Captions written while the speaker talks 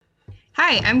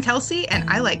Hi, I'm Kelsey, and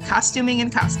I like costuming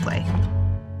and cosplay.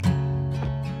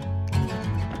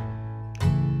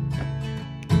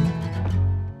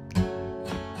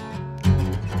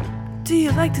 Do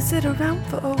you like to sit around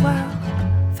for a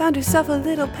while? Found yourself a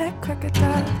little pet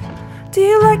crocodile? Do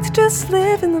you like to just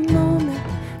live in the moment?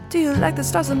 Do you like the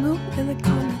stars and moon and the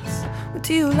comets? What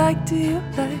do you like, do you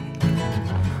like?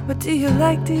 What do you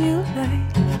like, do you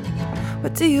like?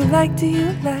 What do you like, do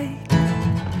you like?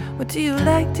 What do you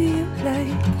like, do you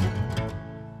like?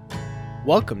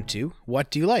 Welcome to What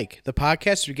Do You Like, the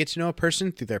podcast where you get to know a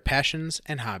person through their passions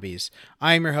and hobbies.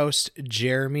 I am your host,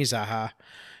 Jeremy Zaha,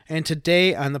 and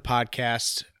today on the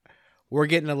podcast, we're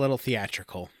getting a little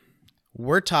theatrical.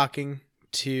 We're talking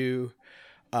to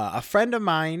a friend of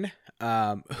mine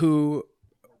who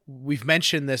we've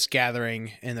mentioned this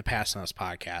gathering in the past on this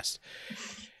podcast.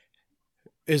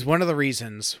 Is one of the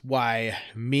reasons why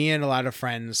me and a lot of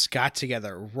friends got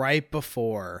together right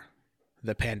before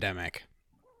the pandemic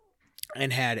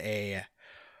and had a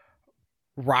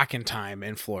rockin' time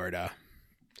in Florida.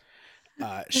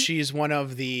 She's one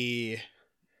of the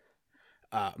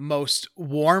most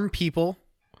warm people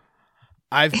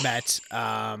I've met,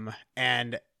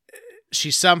 and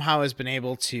she somehow has been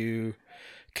able to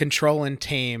control and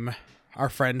tame our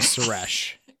friend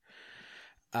Suresh.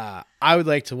 I would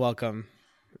like to welcome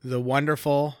the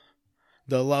wonderful,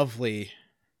 the lovely,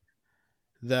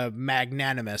 the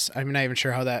magnanimous. I'm not even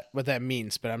sure what that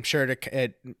means, but I'm sure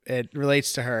it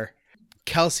relates to her.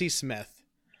 Kelsey Smith.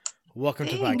 Welcome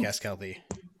to the podcast, Kelsey.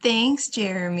 Thanks,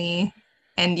 Jeremy.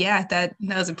 And yeah, that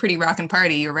was a pretty rockin'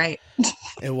 party. You're right.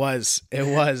 It was.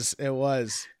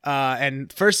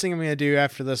 And first thing I'm going to do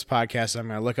after this podcast, I'm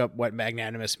going to look up what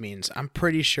magnanimous means. I'm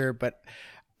pretty sure, but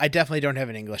I definitely don't have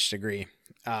an English degree.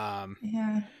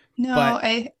 Yeah. No, but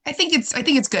I think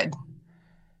it's good.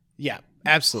 Yeah,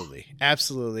 absolutely.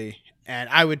 And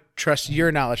I would trust your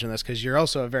knowledge in this because you're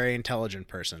also a very intelligent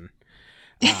person.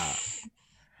 Well,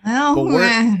 no.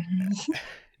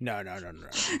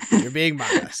 You're being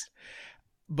modest.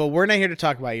 But we're not here to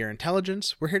talk about your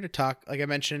intelligence. We're here to talk, like I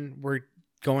mentioned, we're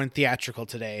going theatrical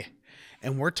today,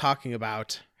 and we're talking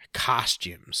about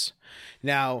costumes.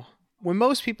 Now, when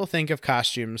most people think of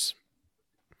costumes,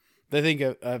 they think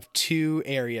of two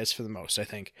areas for the most, I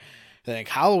think. They think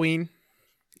Halloween,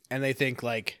 and they think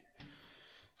like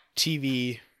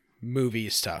TV, movie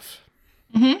stuff.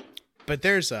 Mm-hmm. But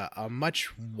there's a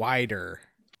much wider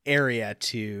area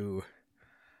to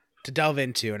delve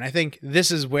into. And I think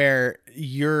this is where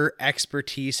your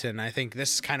expertise, and I think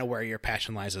this is kind of where your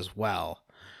passion lies as well.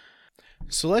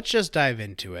 So let's just dive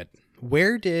into it.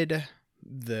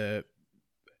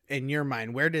 In your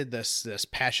mind, where did this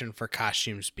passion for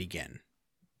costumes begin?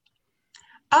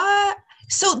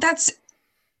 So that's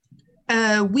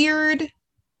a weird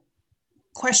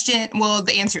question. Well,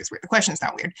 the answer is weird. The question's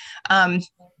not weird.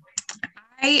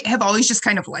 I have always just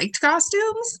kind of liked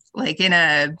costumes, like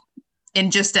in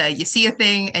just you see a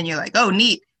thing and you're like, oh,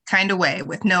 neat kind of way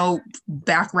with no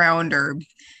background or,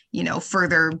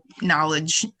 further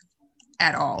knowledge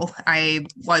at all. I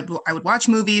would watch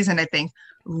movies and I think,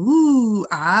 ooh,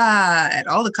 at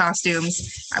all the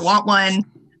costumes. I want one.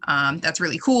 That's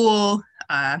really cool.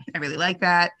 I really like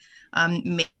that.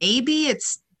 Maybe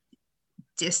it's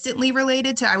distantly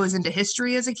related to I was into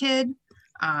history as a kid.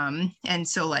 And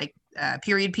so like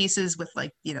period pieces with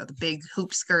like, the big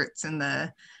hoop skirts and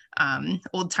the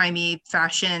old-timey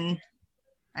fashion.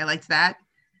 I liked that.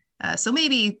 So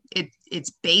maybe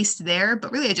it's based there,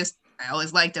 but really I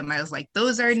always liked them. I was like,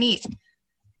 those are neat.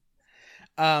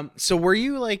 So were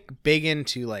you like big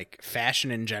into like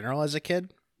fashion in general as a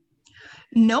kid?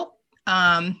 Nope.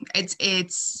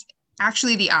 It's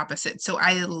actually the opposite. So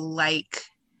I like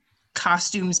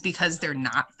costumes because they're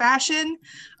not fashion.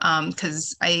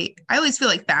 Because I always feel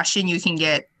like fashion you can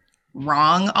get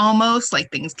wrong almost, like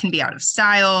things can be out of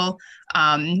style,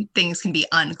 things can be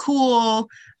uncool,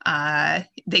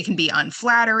 they can be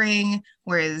unflattering,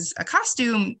 whereas a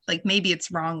costume, like maybe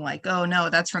it's wrong, like, oh no,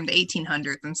 that's from the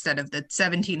 1800s instead of the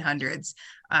 1700s,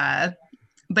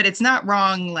 but it's not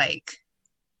wrong like,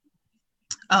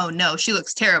 oh no, she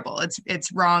looks terrible.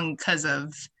 It's wrong because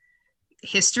of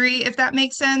history, if that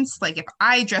makes sense. Like if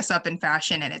I dress up in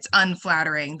fashion and it's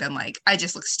unflattering, then like I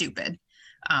just look stupid.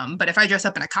 But if I dress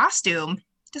up in a costume,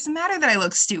 it doesn't matter that I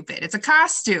look stupid. It's a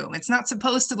costume. It's not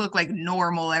supposed to look like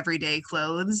normal everyday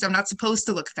clothes. I'm not supposed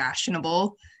to look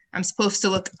fashionable. I'm supposed to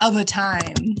look of a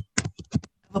time,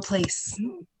 of a place.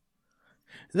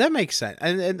 That makes sense.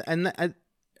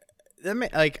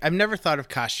 Like I've never thought of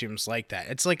costumes like that.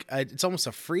 It's like it's almost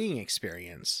a freeing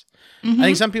experience. Mm-hmm. I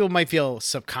think some people might feel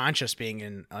subconscious being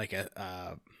in like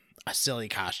a silly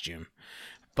costume,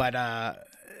 but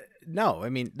no, I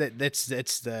mean that's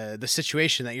the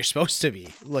situation that you're supposed to be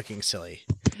looking silly.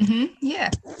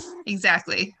 Yeah,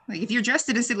 exactly. Like if you're dressed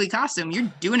in a silly costume,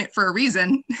 you're doing it for a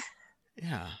reason.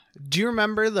 Yeah. Do you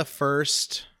remember the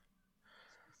first?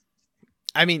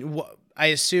 I mean, I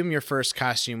assume your first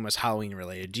costume was Halloween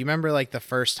related. Do you remember like the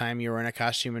first time you were in a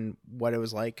costume and what it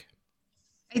was like?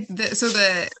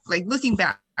 Like looking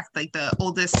back, like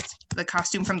the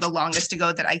costume from the longest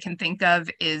ago that I can think of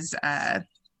is I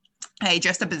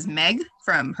dressed up as Meg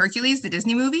from Hercules, the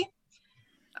Disney movie.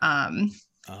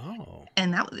 Oh.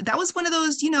 And that was one of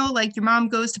those, like your mom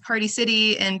goes to Party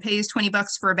City and pays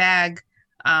 $20 for a bag,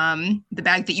 the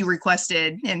bag that you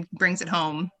requested, and brings it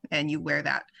home, and you wear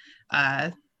that.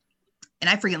 And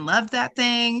I freaking loved that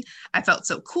thing. I felt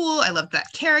so cool. I loved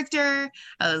that character.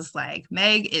 I was like,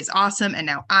 Meg is awesome, and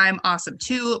now I'm awesome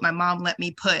too. My mom let me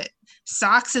put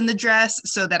socks in the dress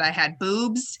so that I had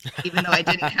boobs, even though I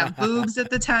didn't have boobs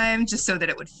at the time, just so that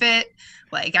it would fit.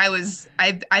 Like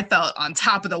I felt on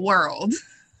top of the world.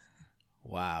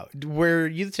 Wow. Were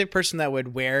you the type of person that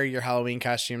would wear your Halloween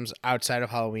costumes outside of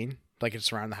Halloween? Like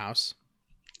it's around the house?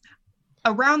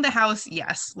 Around the house,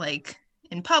 yes. Like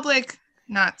in public,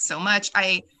 not so much.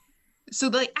 I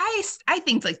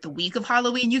think like the week of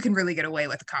Halloween, you can really get away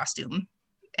with a costume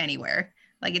anywhere.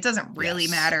 Like it doesn't really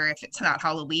matter if it's not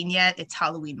Halloween yet. It's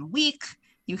Halloween week.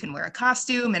 You can wear a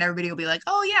costume and everybody will be like,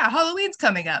 oh yeah, Halloween's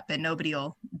coming up, and nobody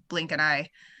will blink an eye.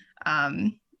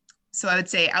 So I would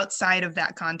say outside of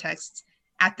that context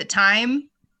at the time,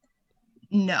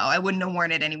 no, I wouldn't have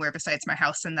worn it anywhere besides my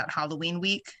house in that Halloween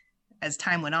week. As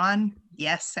time went on,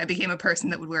 yes, I became a person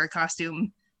that would wear a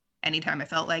costume anytime I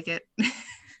felt like it.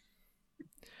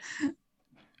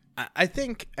 I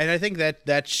think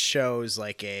that shows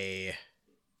like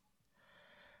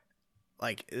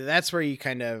that's where you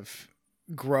kind of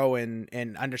grow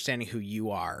in understanding who you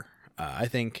are. I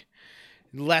think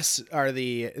less are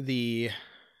the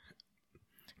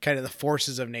kind of the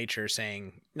forces of nature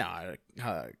saying, no,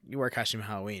 you wear a costume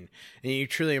Halloween, and you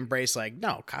truly embrace like,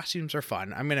 no, costumes are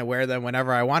fun. I'm going to wear them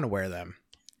whenever I want to wear them.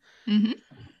 Mm-hmm.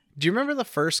 Do you remember the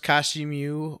first costume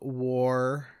you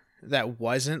wore that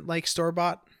wasn't like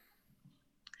store-bought?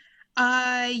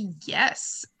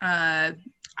 Yes. I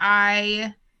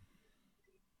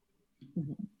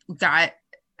got,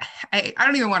 I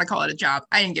don't even want to call it a job.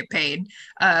 I didn't get paid.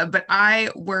 But I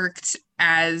worked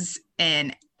as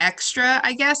an extra,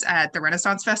 I guess, at the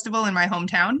Renaissance Festival in my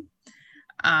hometown.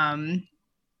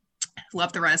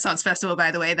 Love the Renaissance Festival,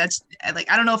 by the way. That's like,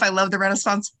 I don't know if I love the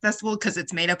Renaissance Festival because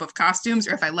it's made up of costumes,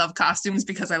 or if I love costumes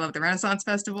because I love the Renaissance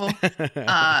Festival.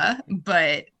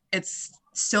 But it's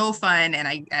so fun.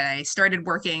 And I started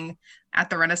working at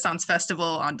the Renaissance Festival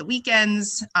on the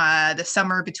weekends, the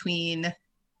summer between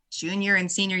junior and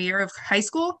senior year of high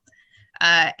school.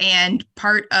 And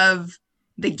part of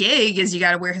the gig is you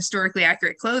got to wear historically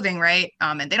accurate clothing, right?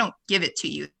 And they don't give it to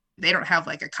you. They don't have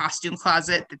like a costume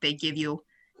closet that they give you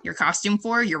your costume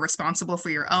for. You're responsible for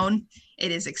your own.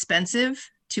 It is expensive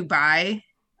to buy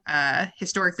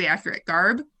historically accurate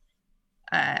garb.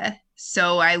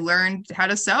 So I learned how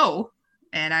to sew,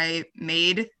 and I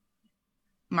made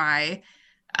my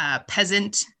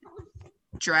peasant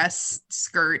dress,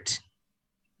 skirt,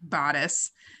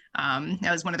 bodice. I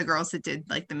was one of the girls that did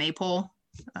like the maypole,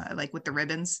 like with the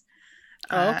ribbons.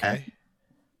 Oh, okay.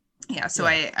 Yeah, so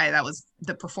I that was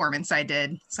the performance I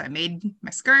did. So I made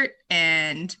my skirt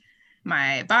and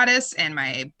my bodice and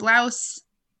my blouse,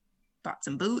 bought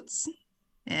some boots,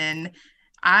 and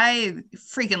I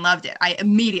freaking loved it. I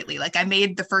immediately, like, I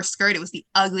made the first skirt. It was the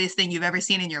ugliest thing you've ever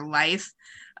seen in your life.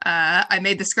 I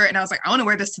made the skirt and I was like, I want to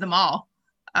wear this to the mall.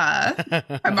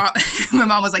 My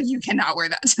mom was like, you cannot wear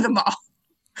that to the mall.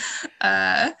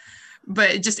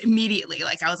 But just immediately,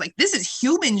 like, I was like, this is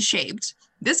human shaped.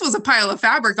 This was a pile of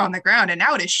fabric on the ground, and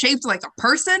now it is shaped like a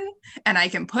person, and I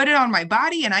can put it on my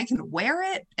body and I can wear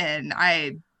it. And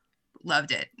I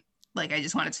loved it. Like, I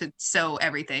just wanted to sew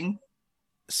everything.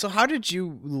 So how did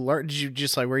you learn? Did you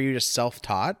just like, were you just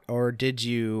self-taught, or did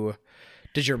your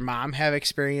mom have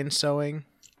experience sewing?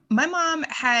 My mom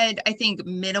had, I think,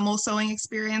 minimal sewing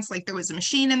experience. Like, there was a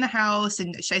machine in the house,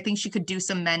 and I think she could do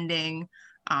some mending.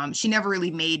 She never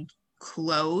really made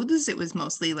clothes. It was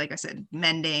mostly, like I said,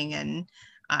 mending and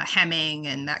hemming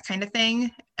and that kind of thing.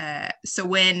 So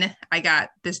when I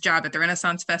got this job at the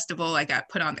Renaissance Festival, I got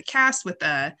put on the cast with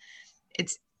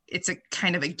it's a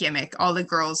kind of a gimmick. All the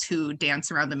girls who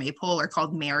dance around the maypole are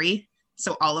called Mary.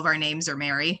 So all of our names are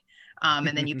Mary. And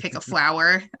then you pick a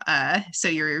flower. So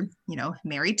you're,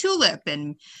 Mary Tulip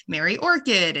and Mary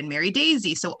Orchid and Mary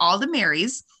Daisy. So all the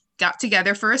Marys got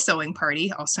together for a sewing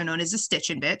party, also known as a stitch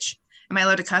and bitch. Am I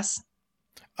allowed to cuss?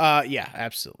 Yeah,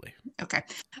 absolutely. Okay.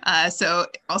 So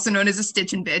also known as a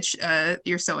stitch and bitch,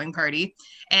 your sewing party.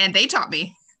 And they taught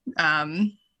me.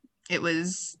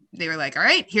 They were like, all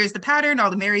right, here's the pattern.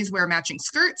 All the Marys wear matching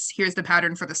skirts. Here's the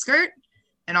pattern for the skirt.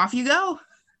 And off you go.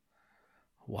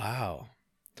 Wow.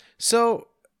 So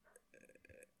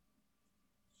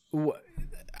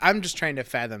I'm just trying to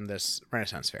fathom this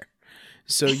Renaissance Fair.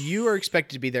 So you are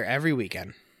expected to be there every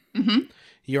weekend. Mm-hmm.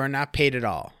 You are not paid at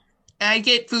all. I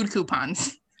get food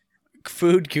coupons.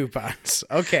 Food coupons.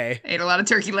 Okay. I ate a lot of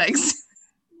turkey legs.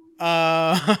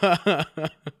 But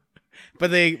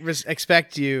they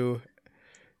expect you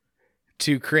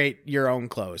to create your own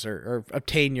clothes or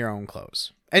obtain your own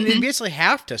clothes. And you basically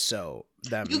have to sew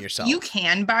them yourself. You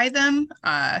can buy them.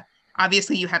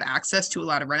 Obviously, you have access to a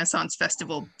lot of Renaissance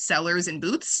Festival sellers and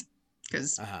booths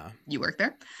because you work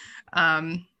there.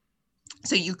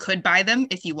 So you could buy them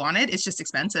if you wanted. It's just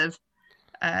expensive.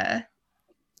 Yeah,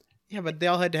 but they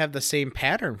all had to have the same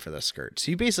pattern for the skirt.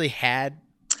 So you basically had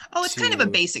it's kind of a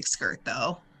basic skirt,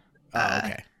 though. Oh,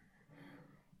 okay.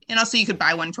 And also you could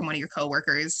buy one from one of your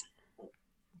coworkers.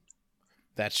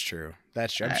 That's true. I'm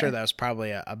sure that was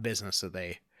probably a business that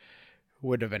they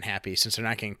would have been happy since they're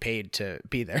not getting paid to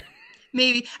be there.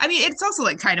 Maybe. I mean, it's also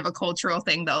like kind of a cultural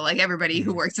thing, though. Like everybody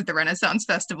who works at the Renaissance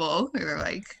Festival, they're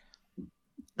like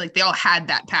they all had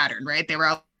that pattern, right? They were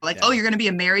all like, oh, you're going to be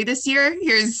a Mary this year?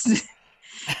 Here's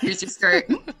your skirt.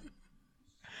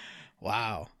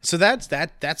 Wow. So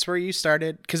that's where you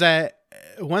started. Because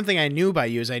one thing I knew about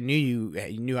you is I knew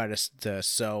you knew how to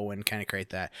sew and kind of create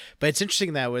that. But it's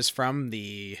interesting that it was from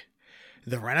the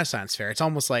Renaissance Fair. It's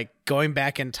almost like going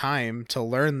back in time to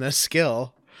learn this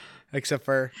skill, except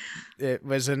for it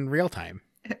was in real time.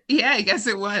 Yeah, I guess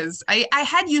it was. I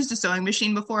had used a sewing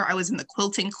machine before. I was in the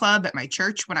quilting club at my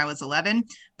church when I was 11,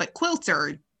 but quilts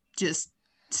are just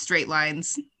straight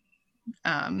lines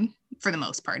for the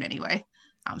most part anyway.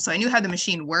 So I knew how the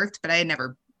machine worked, but I had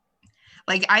never,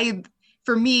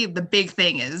 for me, the big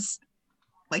thing is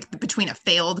between a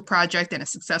failed project and a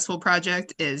successful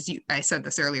project is, I said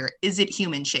this earlier, is it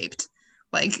human shaped?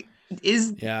 Could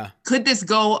this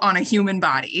go on a human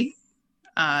body?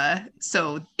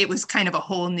 So it was kind of a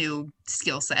whole new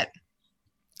skill set.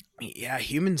 Yeah,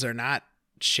 humans are not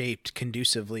shaped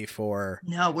conducively for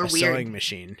we're weird. Sewing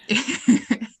machine.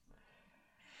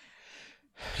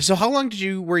 So how long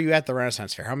were you at the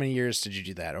Renaissance Fair? How many years did you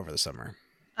do that over the summer?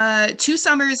 2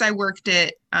 summers I worked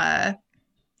it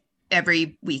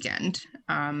every weekend.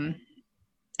 And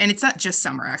it's not just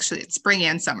summer, actually. It's spring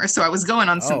and summer. So I was going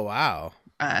on some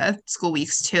school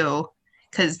weeks too,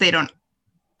 because they don't,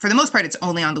 for the most part, it's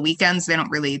only on the weekends. They don't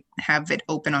really have it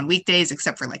open on weekdays,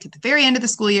 except for at the very end of the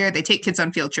school year, they take kids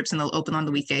on field trips and they'll open on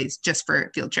the weekdays just for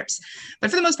field trips.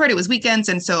 But for the most part, it was weekends.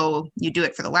 And so you do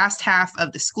it for the last half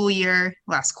of the school year,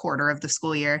 last quarter of the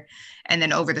school year, and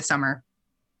then over the summer.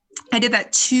 I did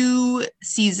that 2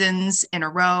 seasons in a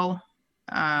row.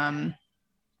 And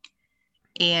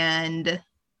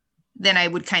then I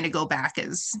would kind of go back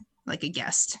as a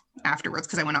guest afterwards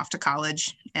because I went off to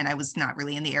college and I was not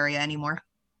really in the area anymore.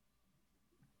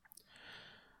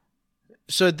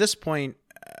 So at this point,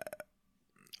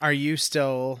 are you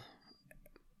still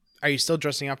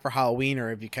dressing up for Halloween, or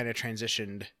have you kind of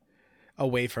transitioned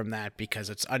away from that because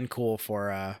it's uncool for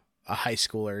a high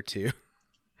schooler to?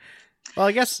 Well,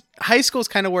 I guess high school is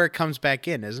kind of where it comes back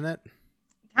in, isn't it?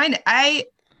 Kind of. I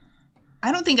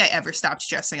don't think I ever stopped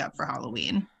dressing up for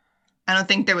Halloween. I don't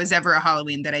think there was ever a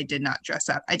Halloween that I did not dress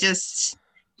up.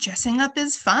 Dressing up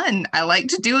is fun. I like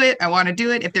to do it. I want to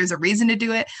do it. If there's a reason to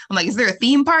do it, I'm like, is there a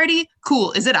theme party?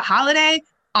 Cool. Is it a holiday?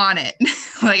 On it.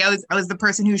 I was the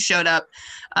person who showed up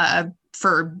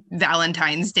for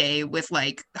Valentine's Day with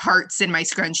hearts in my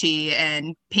scrunchie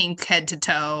and pink head to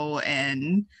toe.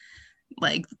 And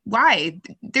why?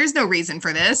 There's no reason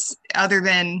for this other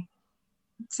than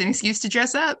it's an excuse to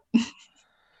dress up.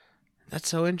 That's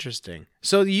so interesting.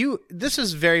 So this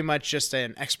is very much just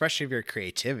an expression of your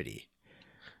creativity.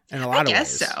 In a lot of ways. I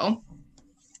guess so.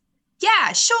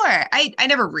 Yeah, sure. I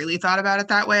never really thought about it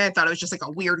that way. I thought it was just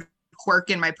a weird quirk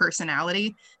in my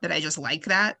personality that I just like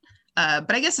that.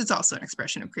 But I guess it's also an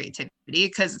expression of creativity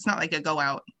because it's not like a go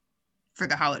out for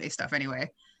the holiday stuff anyway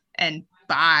and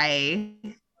buy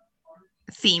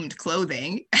themed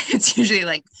clothing. It's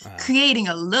usually creating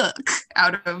a look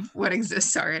out of what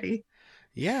exists already.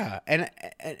 Yeah.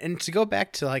 And to go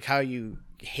back to how you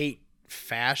hate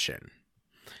fashion,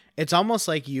 it's almost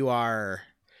like you are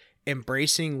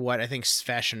embracing what I think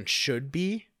fashion should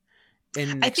be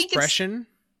in expression.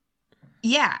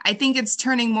 Yeah, I think it's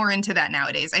turning more into that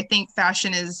nowadays. I think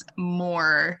fashion is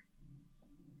more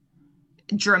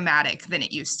dramatic than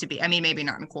it used to be. I mean, maybe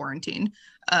not in quarantine,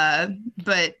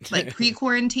 but like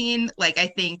pre-quarantine, like I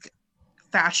think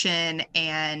fashion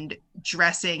and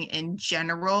dressing in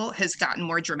general has gotten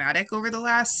more dramatic over the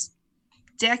last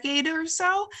decade or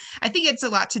so. I think it's a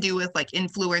lot to do with like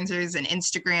influencers and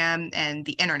Instagram and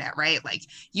the internet, right? Like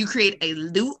you create a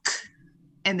look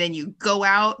and then you go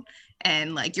out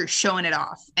and like you're showing it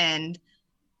off. And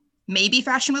maybe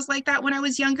fashion was like that when I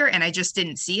was younger and I just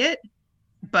didn't see it.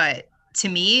 But to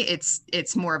me,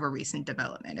 it's more of a recent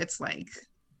development. It's like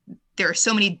there are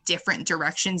so many different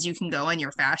directions you can go in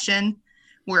your fashion.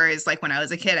 Whereas like when I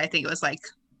was a kid, I think it was like,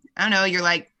 I don't know, you're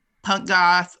like punk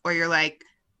goth, or you're like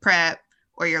prep,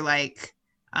 or you're like,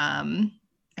 I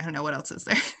don't know what else is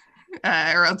there,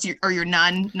 or else you're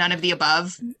none of the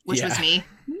above, which was me.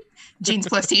 Jeans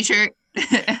plus t-shirt.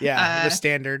 The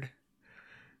standard.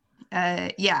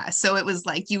 So it was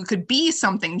like you could be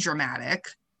something dramatic,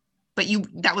 but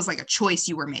that was like a choice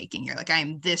you were making. You're like, I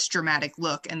am this dramatic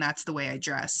look, and that's the way I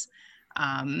dress.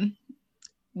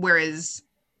 Whereas,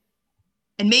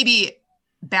 and maybe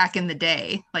back in the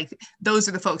day, like those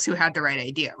are the folks who had the right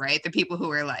idea, right? The people who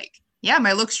were like, yeah,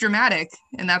 my look's dramatic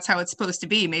and that's how it's supposed to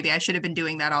be. Maybe I should have been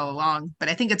doing that all along, but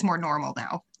I think it's more normal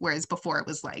now. Whereas before it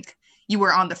was like, you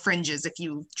were on the fringes if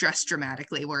you dressed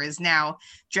dramatically. Whereas now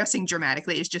dressing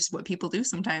dramatically is just what people do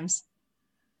sometimes.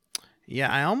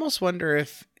 Yeah. I almost wonder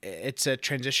if it's a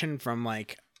transition from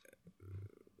like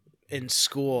in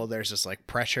school, there's this like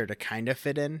pressure to kind of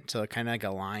fit in, to kind of like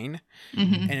align.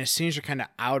 Mm-hmm. And as soon as you're kind of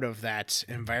out of that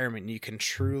environment, you can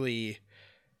do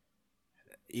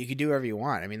whatever you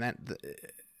want. I mean,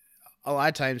 a lot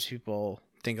of times people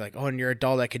think like, oh, and you're an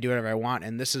adult, I could do whatever I want.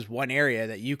 And this is one area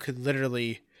that you could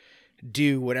literally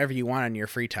do whatever you want on your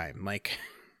free time. Like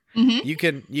mm-hmm. you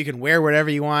can wear whatever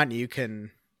you want. You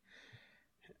can,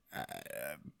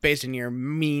 based on your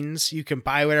means, you can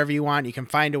buy whatever you want. You can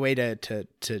find a way to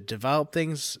develop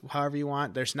things however you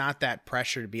want. There's not that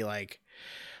pressure to be like,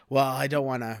 well, I don't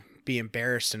want to be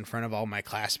embarrassed in front of all my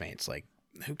classmates. Like,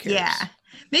 who cares? Yeah,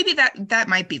 maybe that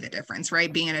might be the difference,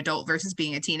 right? Being an adult versus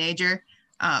being a teenager.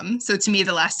 So to me,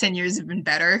 the last 10 years have been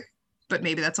better, but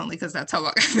maybe that's only because that's how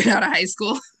long I've been out of high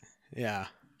school. Yeah,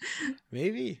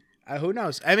 maybe. Who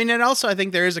knows? I mean, and also I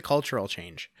think there is a cultural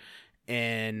change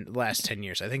in the last 10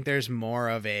 years. I think there's more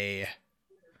of a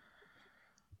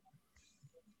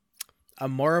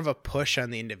push on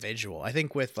the individual. I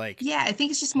think with like, yeah, I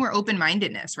think it's just more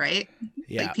open-mindedness, right?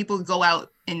 Yeah. Like people go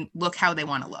out and look how they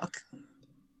want to look.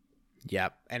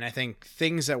 Yep. And I think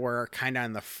things that were kind of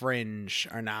on the fringe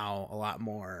are now a lot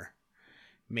more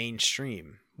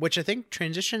mainstream, which I think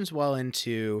transitions well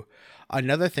into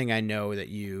another thing I know that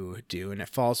you do, and it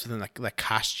falls within the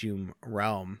costume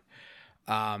realm.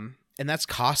 And that's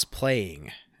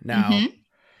cosplaying. Now, mm-hmm.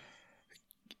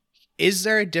 Is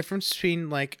there a difference between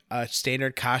like a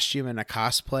standard costume and a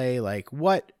cosplay? Like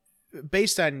what,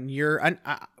 based on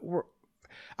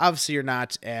obviously you're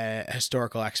not a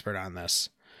historical expert on this.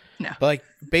 No. But like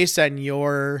based on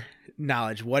your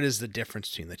knowledge, what is the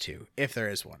difference between the two, if there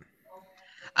is one?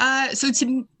 So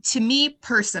to me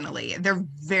personally, they're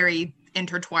very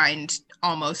intertwined,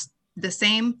 almost the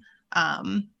same.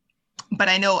 But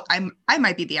I know I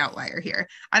might be the outlier here.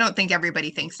 I don't think everybody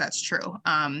thinks that's true.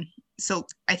 So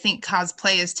I think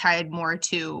cosplay is tied more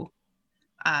to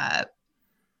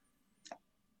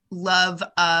love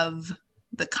of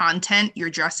the content you're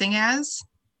dressing as.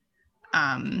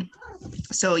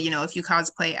 So, you know, if you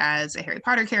cosplay as a Harry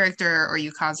Potter character, or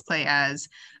you cosplay as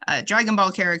a Dragon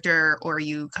Ball character, or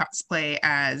you cosplay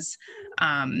as,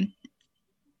 I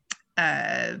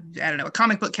don't know, a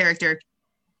comic book character,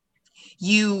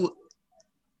 you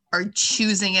are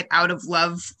choosing it out of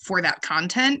love for that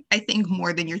content, I think,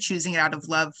 more than you're choosing it out of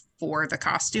love for the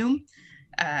costume.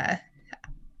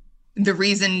 The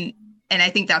reason, and I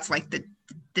think that's like the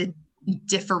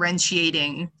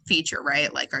differentiating feature,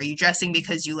 right? Like, are you dressing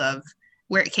because you love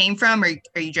where it came from, or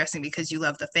are you dressing because you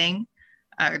love the thing,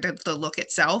 or the look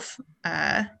itself?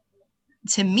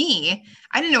 To me,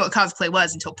 I didn't know what cosplay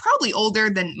was until probably older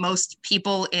than most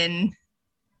people in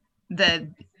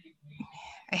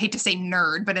I hate to say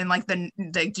nerd, but in like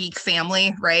the geek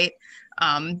family, right?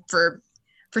 For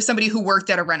somebody who worked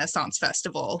at a Renaissance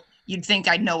festival, you'd think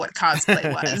I'd know what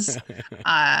cosplay was.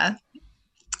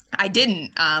 I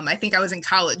didn't. I think I was in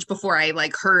college before I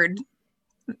like heard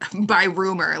by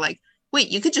rumor, like, wait,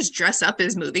 you could just dress up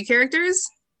as movie characters?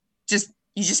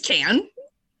 You just can?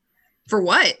 For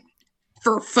what?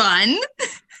 For fun?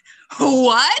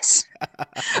 What?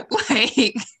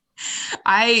 Like,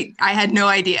 I had no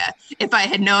idea. If I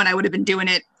had known, I would have been doing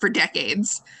it for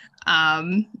decades.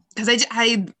 Because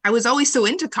I was always so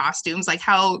into costumes. Like,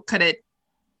 how could it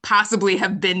possibly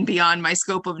have been beyond my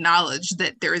scope of knowledge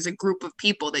that there is a group of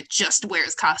people that just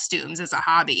wears costumes as a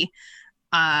hobby.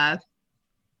 I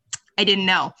didn't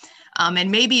know.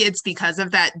 And maybe it's because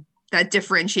of that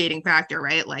differentiating factor,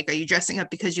 right? Like, are you dressing up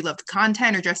because you love the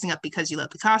content or dressing up because you love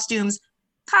the costumes?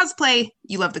 Cosplay,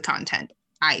 you love the content,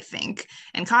 I think.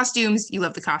 And costumes, you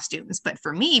love the costumes. But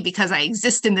for me, because I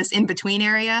exist in this in-between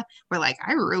area where like,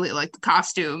 I really like the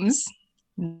costumes,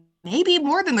 maybe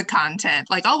more than the content.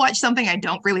 Like, I'll watch something I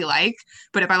don't really like,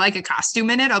 but if I like a costume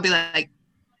in it, I'll be like,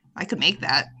 I could make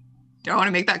that. Do I want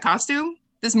to make that costume?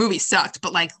 This movie sucked,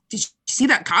 but like, did you see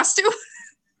that costume?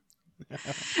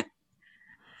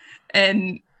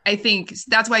 And I think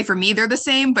that's why for me, they're the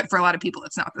same, but for a lot of people,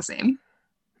 it's not the same.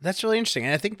 That's really interesting.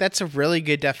 And I think that's a really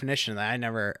good definition that I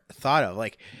never thought of.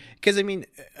 Like, because I mean,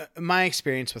 my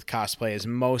experience with cosplay is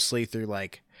mostly through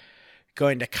like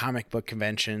going to comic book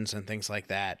conventions and things like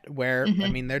that, where, I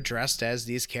mean, they're dressed as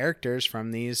these characters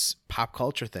from these pop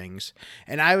culture things.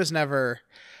 And I always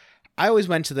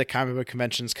went to the comic book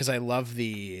conventions because I love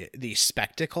the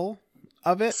spectacle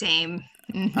of it. Same.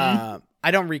 I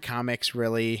don't read comics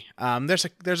really.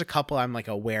 There's a couple I'm like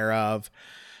aware of.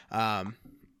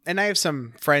 And I have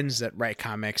some friends that write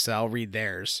comics, so I'll read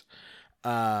theirs.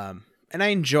 And I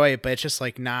enjoy it, but it's just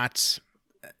like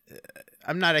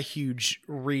I'm not a huge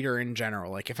reader in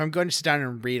general. Like if I'm going to sit down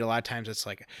and read, a lot of times it's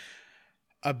like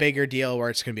a bigger deal where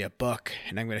it's going to be a book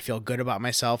and I'm going to feel good about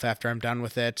myself after I'm done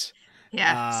with it.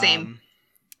 Yeah, same.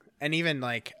 And even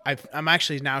like I'm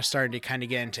actually now starting to kind of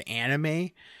get into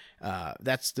anime.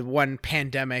 That's the one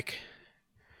pandemic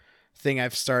thing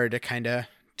I've started to kind of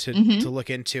to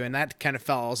look into, and that kind of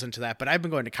falls into that. But I've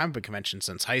been going to comic book conventions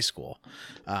since high school,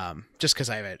 just because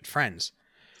I have friends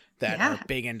that are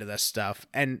big into this stuff.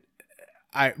 And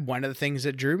one of the things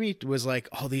that drew me was like,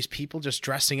 oh, these people just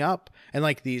dressing up and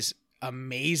like these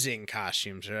amazing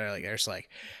costumes. Like there's like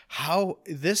how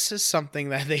this is something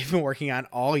that they've been working on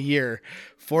all year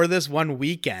for this one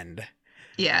weekend.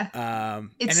 Yeah.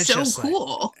 It's so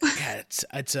cool. Like, yeah,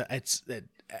 it's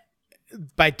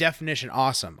by definition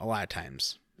awesome a lot of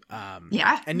times.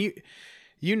 Yeah. And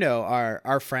you know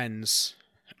our friends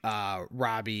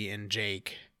Robbie and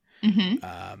Jake.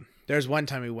 There's one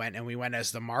time we went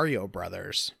as the Mario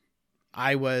brothers.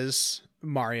 I was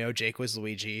Mario, Jake was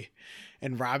Luigi,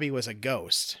 and Robbie was a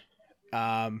ghost.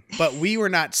 But we were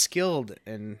not skilled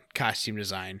in costume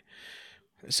design.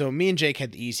 So me and Jake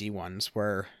had the easy ones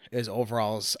where his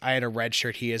overalls, I had a red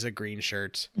shirt, he has a green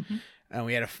shirt, and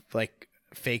we had a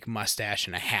fake mustache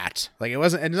and a hat. Like it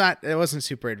wasn't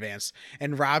super advanced.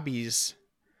 And Robbie's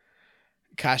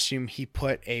costume, he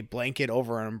put a blanket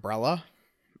over an umbrella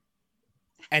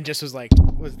and just was like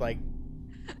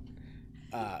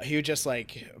he would just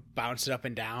like bounce it up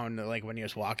and down like when he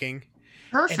was walking.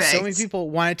 Perfect. And so many people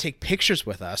want to take pictures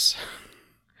with us.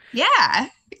 Yeah,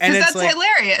 because that's like,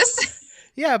 hilarious.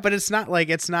 Yeah, but it's not like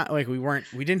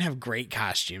we didn't have great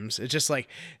costumes. It's just like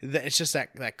it's just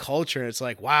that culture. It's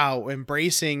like, wow,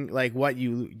 embracing like what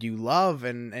you love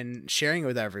and sharing it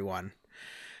with everyone.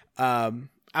 I'm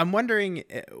wondering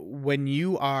when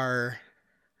you are,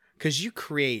 because you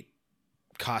create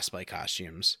cosplay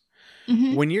costumes,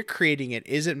 when you're creating it,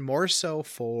 is it more so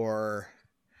for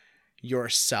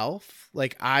yourself?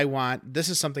 Like this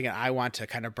is something that I want to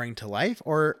kind of bring to life,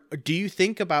 or do you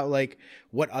think about like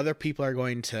what other people are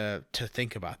going to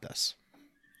think about this?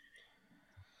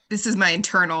 This is my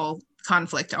internal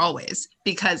conflict always,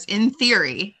 because in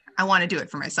theory, I want to do it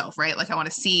for myself, right? Like I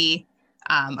want to see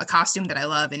a costume that I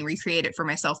love and recreate it for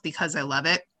myself because I love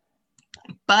it.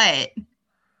 But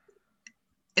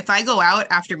if I go out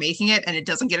after making it and it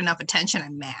doesn't get enough attention,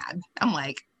 I'm mad. I'm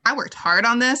like, I worked hard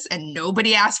on this and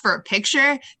nobody asked for a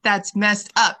picture. That's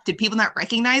messed up. Did people not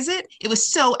recognize it? It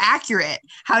was so accurate.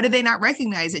 How did they not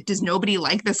recognize it? Does nobody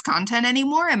like this content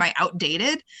anymore? Am I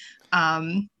outdated?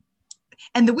 And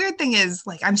the weird thing is,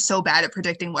 like, I'm so bad at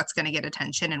predicting what's going to get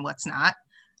attention and what's not.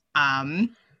 I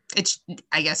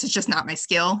guess it's just not my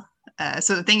skill.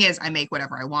 So the thing is, I make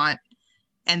whatever I want,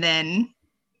 and then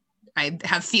I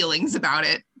have feelings about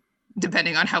it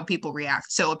depending on how people react.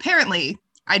 So apparently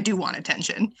I do want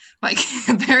attention. Like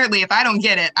apparently if I don't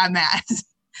get it, I'm mad.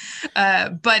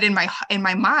 But in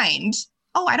my mind,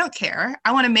 oh, I don't care.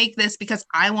 I want to make this because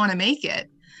I want to make it.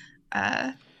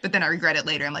 But then I regret it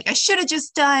later. I'm like, I should have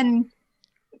just done,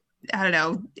 I don't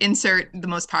know, insert the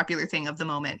most popular thing of the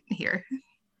moment here.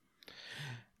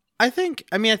 I think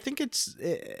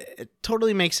it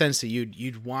totally makes sense that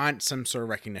you'd want some sort of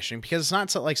recognition, because it's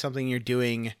not like something you're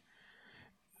doing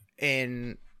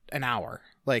in an hour.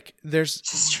 Like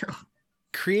it's true.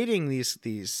 creating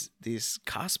these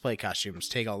cosplay costumes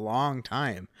take a long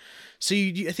time. So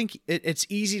I think it's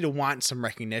easy to want some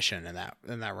recognition in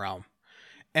that realm.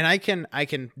 And I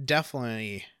can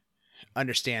definitely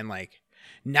understand like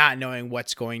not knowing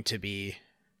what's going to be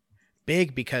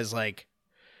big, because like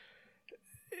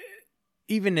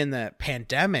even in the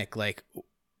pandemic, like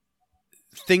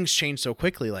things change so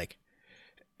quickly. Like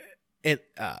it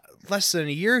less than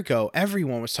a year ago,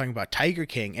 everyone was talking about Tiger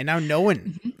King, and now no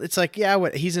one. It's like, yeah,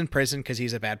 he's in prison because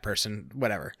he's a bad person,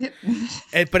 whatever.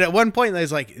 But at one point,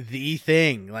 there's like the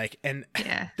thing, like, and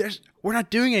we're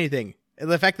not doing anything. And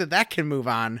the fact that can move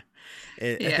on,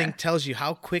 I think, tells you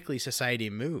how quickly society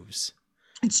moves.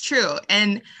 It's true,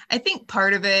 and I think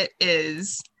part of it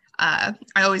is I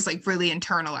always like really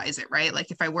internalize it, right?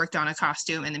 Like if I worked on a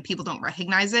costume and then people don't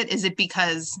recognize it, is it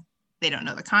because they don't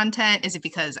know the content? Is it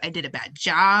because I did a bad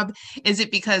job? Is it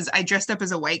because I dressed up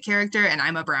as a white character and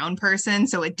I'm a brown person,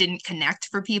 so it didn't connect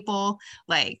for people?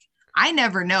 Like, I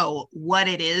never know what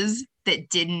it is that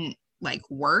didn't like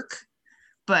work,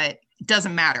 but it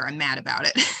doesn't matter. I'm mad about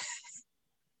it.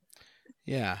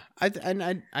 Yeah,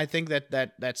 I think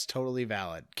that's totally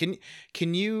valid.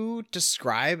 Can you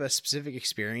describe a specific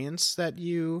experience that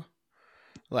you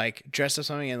like dressed up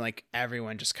something and like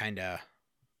everyone just kind of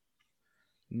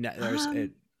there's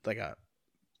like a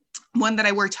one that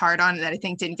I worked hard on that I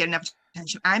think didn't get enough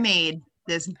attention? I made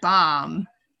this bomb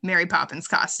Mary Poppins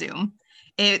costume.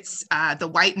 It's the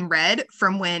white and red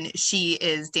from when she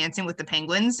is dancing with the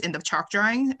penguins in the chalk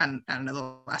drawing. I don't know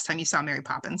the last time you saw Mary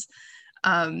Poppins.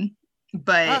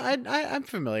 But I'm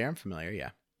familiar.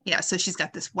 Yeah. Yeah. So she's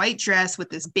got this white dress with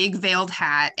this big veiled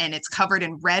hat, and it's covered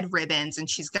in red ribbons. And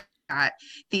she's got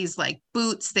these like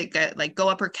boots that go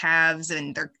up her calves,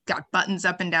 and they're got buttons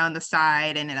up and down the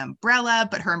side, and an umbrella,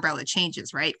 but her umbrella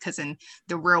changes, right? Because in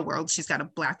the real world, she's got a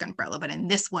black umbrella, but in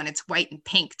this one, it's white and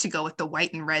pink to go with the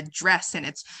white and red dress, and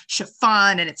it's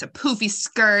chiffon, and it's a poofy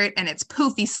skirt, and it's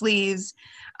poofy sleeves.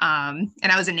 And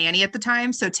I was a nanny at the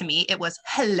time, so to me, it was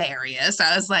hilarious.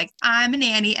 I was like, I'm a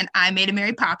nanny, and I made a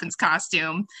Mary Poppins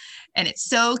costume, and it's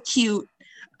so cute,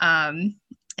 and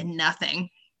nothing.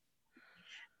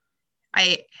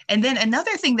 And then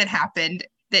another thing that happened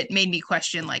that made me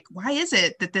question, like, why is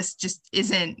it that this just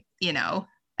isn't, a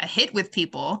hit with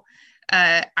people?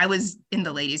 I was in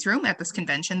the ladies' room at this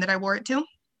convention that I wore it to,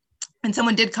 and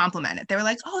someone did compliment it. They were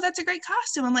like, oh, that's a great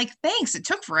costume. I'm like, thanks. It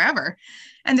took forever.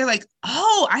 And they're like,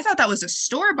 oh, I thought that was a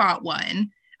store-bought one.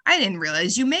 I didn't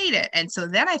realize you made it. And so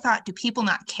then I thought, do people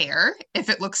not care if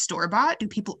it looks store-bought? Do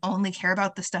people only care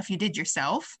about the stuff you did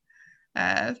yourself?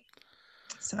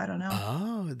 So I don't know.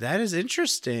 Oh, that is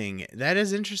interesting. That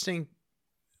is interesting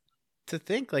to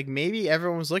think. Like maybe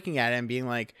everyone was looking at it and being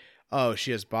like, oh,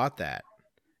 she just bought that.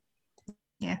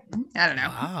 Yeah, I don't know.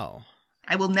 Wow.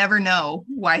 I will never know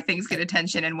why things get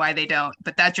attention and why they don't,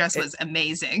 but that dress was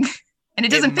amazing. And it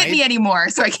doesn't fit me anymore,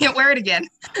 so I can't wear it again.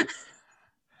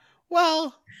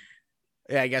 Well,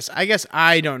 yeah, I guess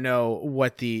I don't know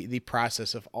what the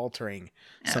process of altering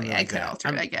something like that. I could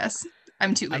alter it, I guess.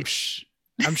 I'm too late.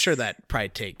 I'm sure that probably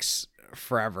takes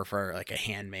forever for like a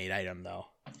handmade item though.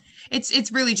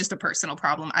 It's really just a personal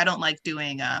problem. I don't like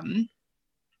doing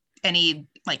any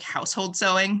like household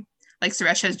sewing. Like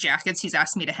Suresh has jackets he's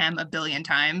asked me to hem 1 billion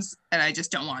times, and I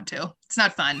just don't want to. It's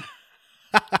not fun.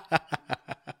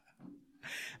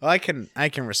 Well, I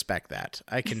can respect that.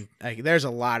 There's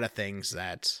a lot of things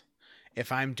that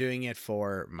if I'm doing it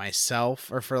for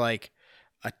myself or for like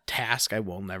a task, I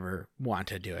will never want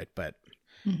to do it. But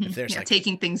if there's like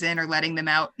taking things in or letting them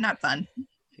out, not fun.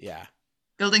 Yeah.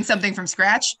 Building something from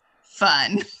scratch,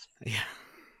 fun. Yeah.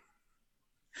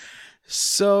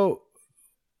 So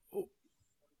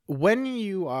when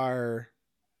you are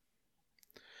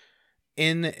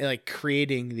in like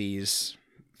creating these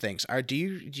things, do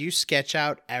you sketch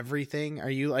out everything? Are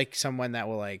you like someone that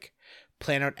will like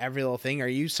plan out every little thing? Are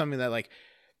you something that like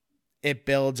it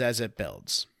builds as it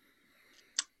builds?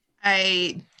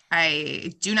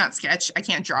 I do not sketch. I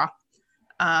can't draw.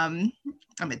 I'm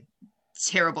a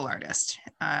terrible artist.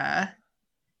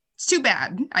 It's too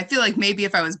bad. I feel like maybe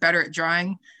if I was better at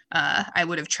drawing, I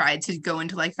would have tried to go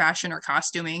into like fashion or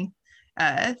costuming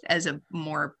as a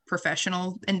more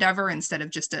professional endeavor instead of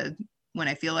just a when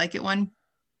I feel like it one.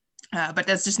 But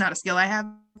that's just not a skill I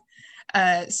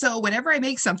have. So whenever I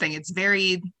make something, it's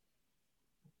very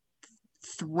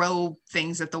throw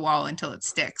things at the wall until it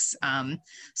sticks.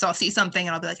 So I'll see something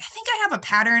and I'll be like, I think I have a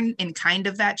pattern in kind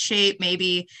of that shape.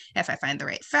 Maybe if I find the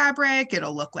right fabric,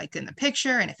 it'll look like in the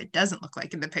picture. And if it doesn't look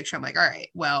like in the picture, I'm like, all right,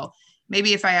 well,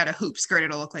 maybe if I add a hoop skirt,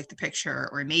 it'll look like the picture.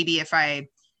 Or maybe if I,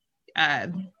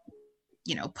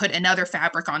 put another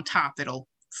fabric on top, it'll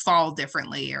fall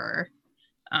differently. Or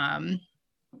I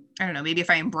don't know, maybe if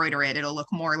I embroider it, it'll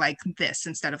look more like this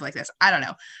instead of like this. I don't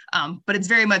know. But it's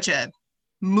very much a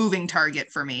moving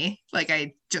target for me. Like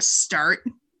I just start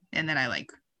and then I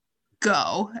like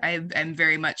go. I'm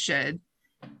very much a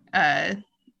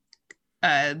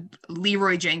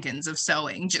Leroy Jenkins of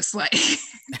sewing, just like,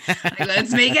 like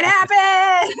let's make it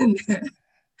happen.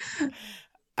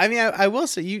 I mean, I will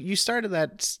say you started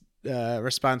that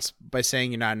response by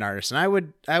saying you're not an artist, and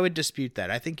I would dispute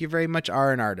that. I think you very much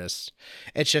are an artist.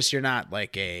 It's just you're not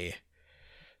like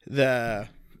the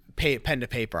pen to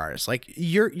paper artist. Like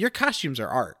your costumes are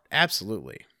art,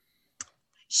 absolutely.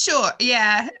 Sure,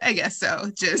 yeah, I guess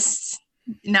so. Just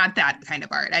not that kind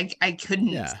of art. I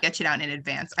couldn't sketch it out in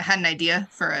advance. I had an idea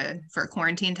for a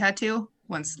quarantine tattoo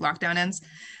once lockdown ends,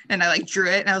 and I like drew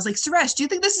it, and I was like, Suresh, do you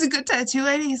think this is a good tattoo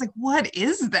idea? He's like, what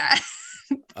is that?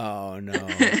 Oh no.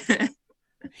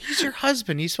 He's your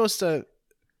husband. He's supposed to,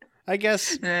 I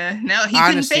guess. No, he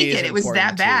couldn't fake it. It was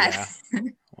that bad. Yeah.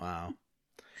 Wow.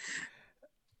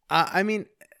 I mean,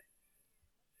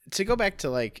 to go back to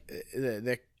like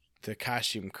the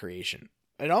costume creation,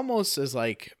 it almost is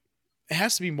like it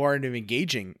has to be more of an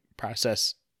engaging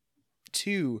process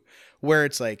too, where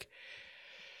it's like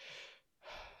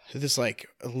this like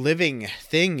living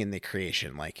thing in the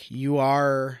creation. Like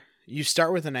you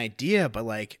start with an idea, but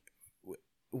like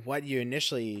what you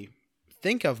initially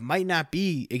think of might not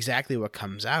be exactly what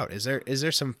comes out. Is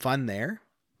there some fun there?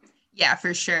 Yeah,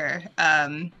 for sure.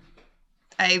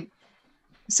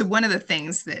 So one of the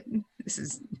things that, this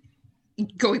is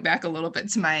going back a little bit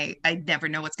to I never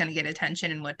know what's going to get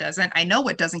attention and what doesn't. I know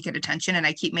what doesn't get attention and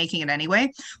I keep making it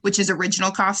anyway, which is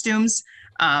original costumes.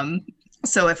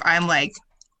 So if I'm like,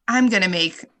 I'm going to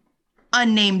make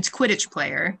unnamed Quidditch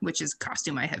player, which is a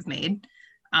costume I have made.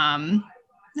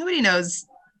 Nobody knows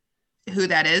who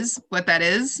that is, what that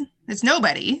is. It's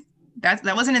nobody. That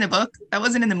wasn't in the book. That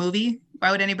wasn't in the movie.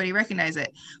 Why would anybody recognize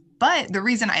it? But the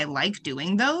reason I like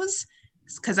doing those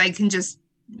is because I can just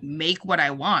make what I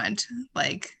want.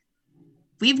 Like,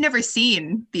 we've never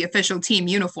seen the official team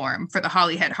uniform for the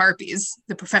Holyhead Harpies,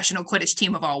 the professional Quidditch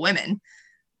team of all women.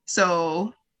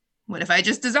 So what if I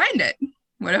just designed it?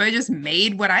 What if I just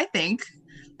made what I think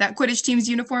that Quidditch team's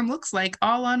uniform looks like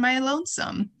all on my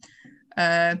lonesome?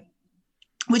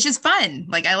 Which is fun.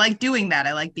 Like, I like doing that.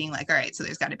 I like being like, all right, so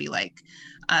there's got to be like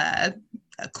a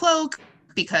cloak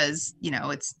because, you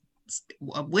know, it's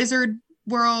a wizard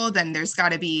world, and there's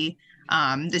got to be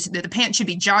the pants should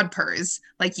be jodhpurs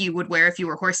like you would wear if you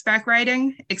were horseback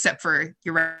riding, except for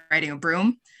you're riding a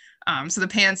broom. So the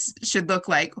pants should look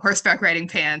like horseback riding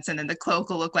pants, and then the cloak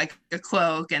will look like a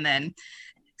cloak, and then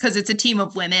because it's a team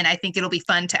of women, I think it'll be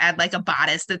fun to add like a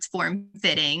bodice that's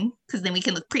form-fitting, because then we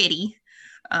can look pretty.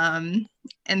 And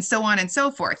so on and so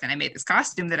forth. And I made this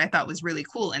costume that I thought was really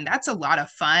cool. And that's a lot of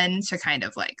fun to kind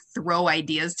of like throw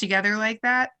ideas together like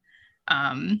that.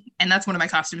 And that's one of my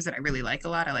costumes that I really like a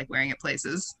lot. I like wearing it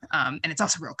places. And it's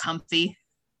also real comfy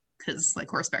because like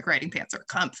horseback riding pants are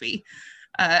comfy.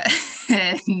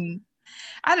 And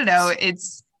I don't know,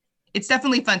 it's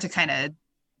definitely fun to kind of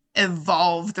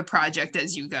evolve the project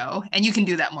as you go. And you can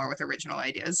do that more with original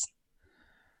ideas.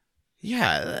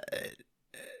 Yeah.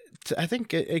 I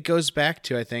think it goes back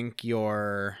to, I think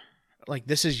your, like,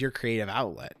 this is your creative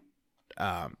outlet.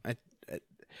 And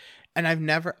I've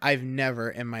never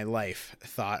in my life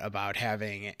thought about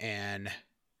having an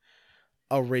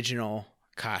original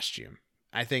costume.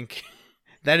 I think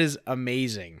that is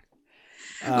amazing.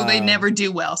 Well, they never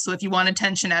do well. So if you want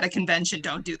attention at a convention,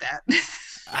 don't do that.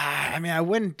 I mean, I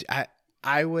wouldn't,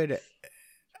 I would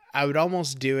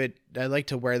almost do it. I'd like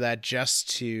to wear that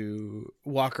just to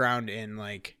walk around in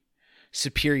like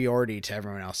superiority to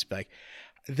everyone else. Be like,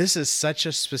 this is such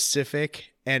a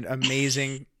specific and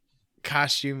amazing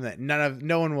costume that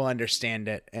no one will understand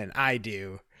it, and I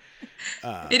do.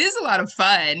 It is a lot of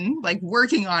fun. Like,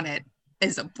 working on it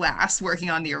is a blast, working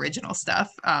on the original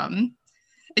stuff.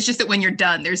 It's just that when you're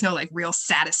done, there's no like real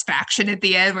satisfaction at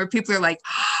the end where people are like,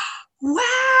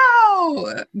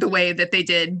 wow, the way that they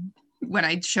did when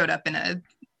I showed up in a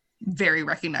very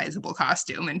recognizable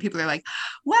costume, and people are like,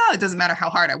 wow, it doesn't matter how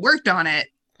hard I worked on it.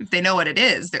 If they know what it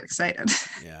is, they're excited.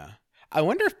 Yeah. I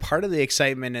wonder if part of the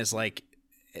excitement is like,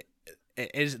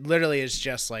 it literally is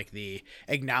just like the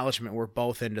acknowledgement we're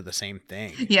both into the same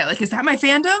thing. Yeah. Like, is that my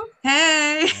fandom?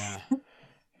 Hey. Yeah.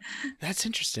 That's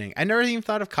interesting. I never even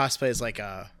thought of cosplay as like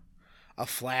a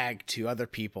flag to other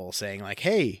people saying like,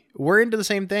 hey, we're into the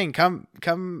same thing.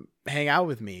 Come hang out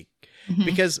with me. Mm-hmm.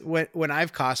 Because when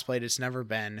I've cosplayed, it's never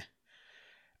been,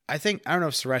 I don't know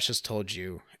if Suresh has told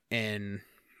you, in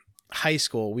high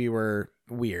school, we were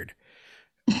weird.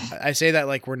 I say that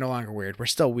like we're no longer weird. We're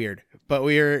still weird, but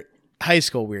we were high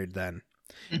school weird then.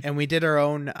 Mhm. And we did our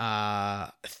own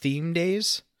theme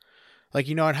days. Like,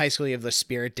 you know, in high school you have the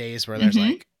spirit days where there's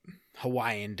Mhm. like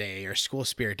Hawaiian Day or school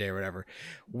spirit day or whatever.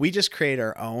 We just create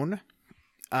our own.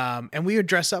 And we would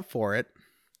dress up for it.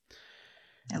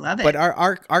 I love it. But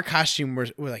our costume were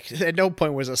like, at no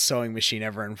point was a sewing machine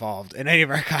ever involved in any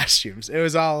of our costumes. It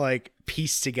was all like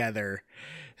pieced together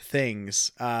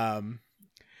things.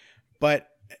 But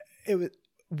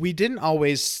we didn't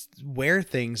always wear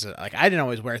things like, I didn't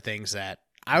always wear things that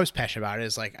I was passionate about.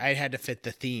 Is like I had to fit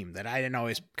the theme that I didn't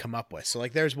always come up with. So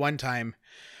like there's one time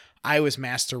I was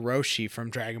Master Roshi from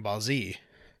Dragon Ball Z.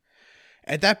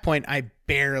 At that point, I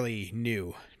barely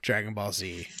knew Dragon Ball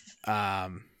Z.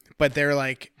 But they're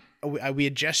like, we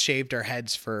had just shaved our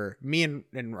heads for me and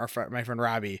my friend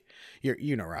Robbie.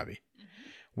 You know Robbie.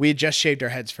 We had just shaved our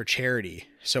heads for charity.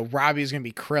 So Robbie's going to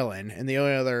be Krillin, and the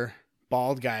only other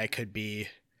bald guy could be,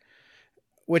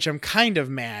 which I'm kind of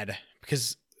mad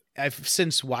because I've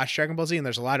since watched Dragon Ball Z, and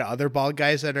there's a lot of other bald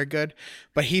guys that are good.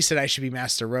 But he said I should be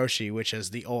Master Roshi, which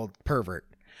is the old pervert.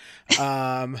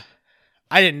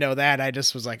 I didn't know that. I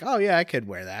just was like, oh yeah, I could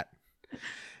wear that.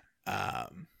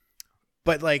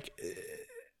 But like,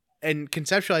 and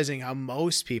conceptualizing how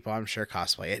most people, I'm sure,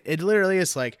 cosplay it literally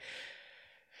is like,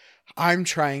 I'm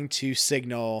trying to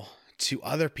signal to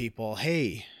other people,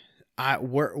 hey,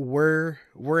 we're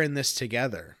in this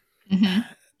together. Mhm.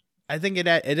 I think it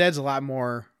adds a lot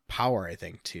more power, I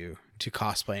think, to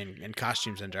cosplay and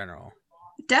costumes in general.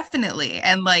 Definitely.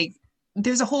 And like,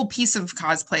 there's a whole piece of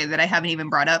cosplay that I haven't even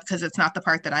brought up because it's not the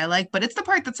part that I like, but it's the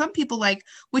part that some people like,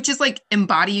 which is like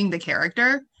embodying the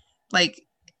character. Like,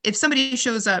 if somebody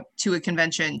shows up to a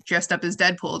convention dressed up as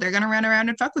Deadpool, they're gonna run around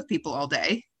and fuck with people all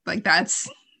day. Like, that's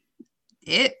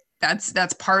it.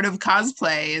 That's part of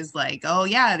cosplay, is like, oh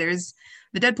yeah, there's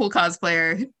the Deadpool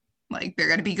cosplayer, like they're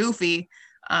gonna be goofy.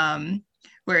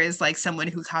 Whereas like someone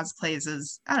who cosplays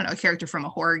as, I don't know, a character from a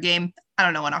horror game, I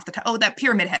don't know one off the top. Oh, that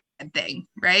Pyramid Head thing,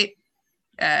 right?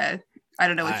 I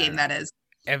don't know what game that is.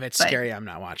 If it's scary, I'm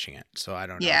not watching it, so I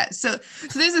don't know. Yeah, so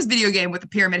there's this video game with the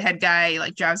Pyramid Head guy,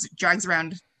 like drags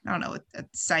around, I don't know, a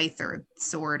scythe or a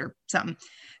sword or something.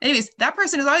 Anyways, that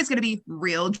person is always going to be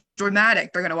real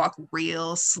dramatic. They're going to walk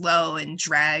real slow and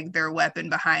drag their weapon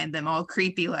behind them, all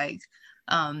creepy like.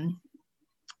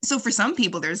 So for some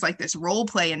people, there's like this role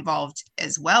play involved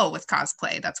as well with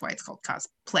cosplay. That's why it's called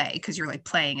cosplay, because you're like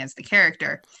playing as the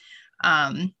character.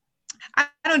 I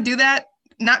don't do that,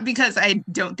 not because I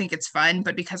don't think it's fun,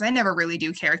 but because I never really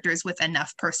do characters with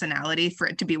enough personality for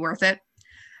it to be worth it.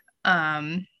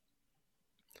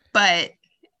 But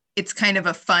it's kind of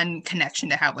a fun connection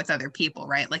to have with other people,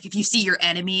 right? Like if you see your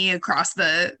enemy across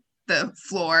the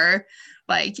floor,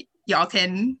 like y'all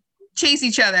can chase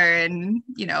each other and,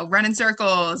 you know, run in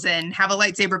circles and have a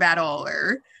lightsaber battle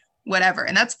or whatever.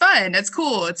 And that's fun. That's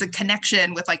cool. It's a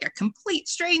connection with like a complete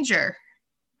stranger.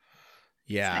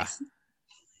 Yeah. Nice.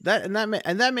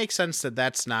 That makes sense that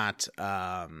that's not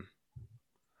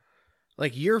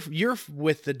like you're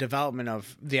with the development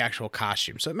of the actual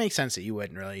costume. So it makes sense that you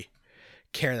wouldn't really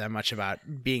care that much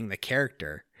about being the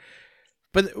character.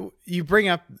 But you bring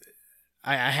up,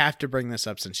 I have to bring this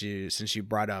up since you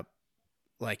brought up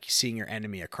like seeing your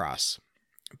enemy across.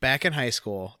 Back in high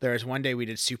school, there was one day we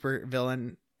did super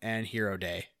villain and hero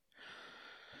day.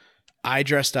 I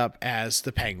dressed up as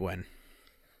the Penguin.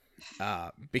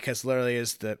 Because literally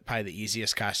is probably the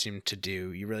easiest costume to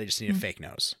do. You really just need a fake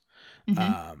nose.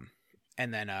 Mm-hmm.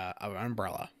 And then an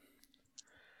umbrella.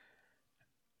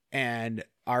 And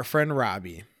our friend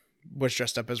Robbie was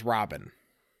dressed up as Robin.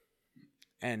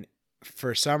 And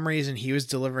for some reason, he was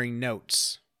delivering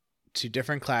notes to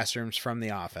different classrooms from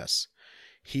the office.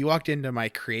 He walked into my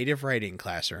creative writing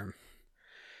classroom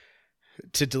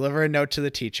to deliver a note to the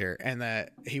teacher. And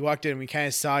he walked in and we kind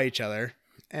of saw each other.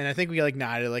 And I think we like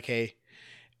nodded like, hey,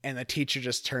 and the teacher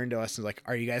just turned to us and was like,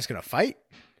 are you guys going to fight?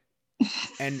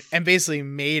 and basically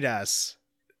made us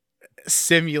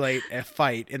simulate a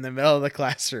fight in the middle of the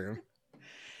classroom.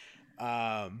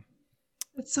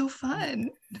 It's so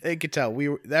fun. You could tell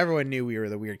everyone knew we were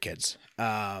the weird kids.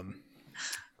 But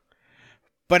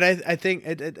I think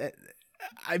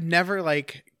I've never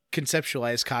like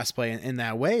conceptualized cosplay in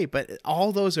that way, but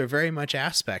all those are very much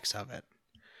aspects of it.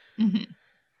 Mm-hmm.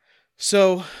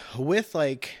 So with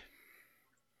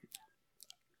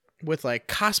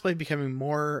cosplay becoming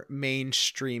more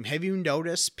mainstream, have you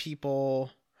noticed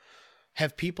people's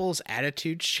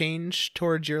attitudes changed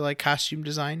towards your like costume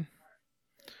design?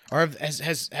 Or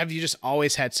have you just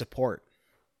always had support?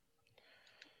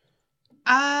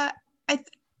 I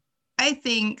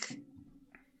think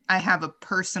I have a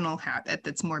personal habit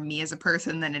that's more me as a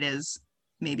person than it is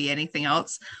maybe anything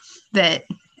else, that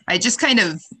I just kind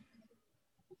of,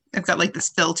 I've got like this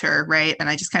filter, right? And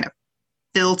I just kind of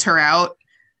filter out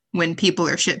when people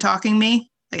are shit talking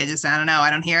me. Like I don't know. I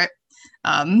don't hear it.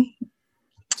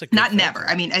 Not never.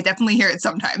 I mean, I definitely hear it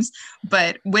sometimes,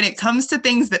 but when it comes to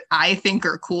things that I think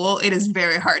are cool, it is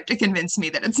very hard to convince me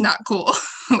that it's not cool.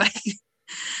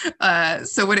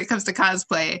 So when it comes to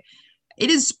cosplay, it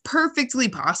is perfectly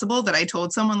possible that I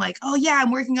told someone like, oh yeah,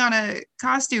 I'm working on a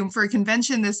costume for a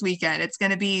convention this weekend. It's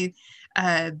going to be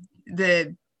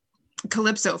the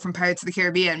Calypso from Pirates of the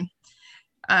Caribbean.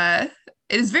 It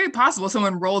is very possible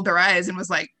someone rolled their eyes and was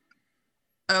like,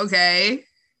 okay,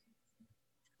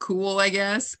 cool, I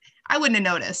guess. I wouldn't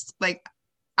have noticed. Like,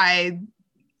 I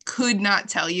could not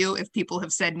tell you if people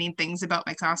have said mean things about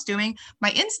my costuming. My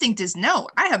instinct is no.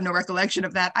 I have no recollection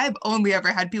of that. I've only ever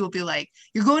had people be like,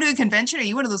 you're going to a convention? Are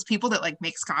you one of those people that like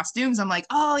makes costumes? I'm like,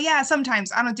 oh yeah,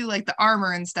 sometimes. I don't do like the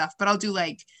armor and stuff, but I'll do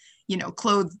like, you know,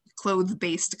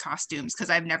 clothes-based costumes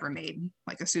because I've never made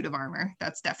like a suit of armor.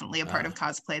 That's definitely a part of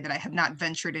cosplay that I have not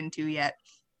ventured into yet.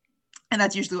 And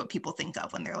that's usually what people think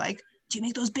of when they're like, do you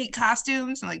make those big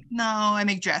costumes? I'm like, no, I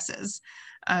make dresses.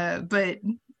 But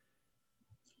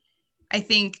I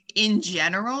think in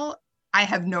general, I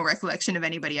have no recollection of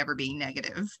anybody ever being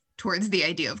negative towards the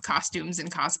idea of costumes and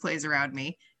cosplays around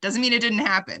me. Doesn't mean it didn't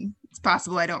happen. It's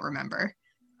possible I don't remember.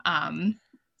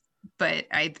 But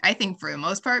I think for the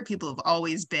most part, people have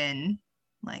always been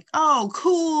like, oh,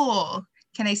 cool.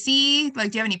 Can I see?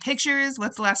 Like, do you have any pictures?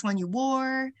 What's the last one you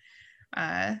wore?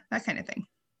 That kind of thing.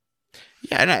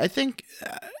 Yeah, and I think,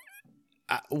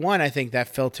 I think that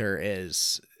filter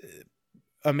is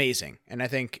amazing. And I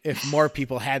think if more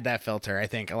people had that filter, I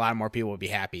think a lot more people would be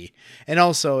happy. And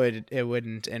also it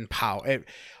wouldn't empower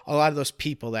a lot of those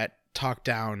people that talk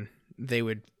down, they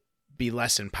would be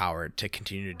less empowered to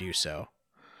continue to do so.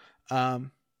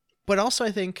 But also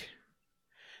I think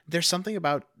there's something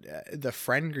about the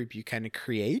friend group you kind of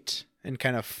create and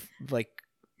kind of like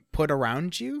put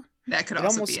around you. That could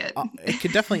also be it. It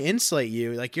could definitely insulate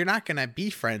you. Like you're not going to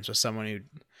be friends with someone who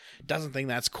doesn't think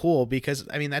that's cool because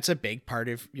I mean, that's a big part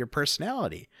of your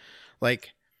personality.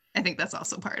 Like, I think that's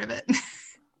also part of it.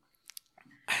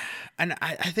 And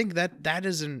I think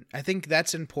I think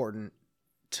that's important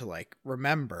to like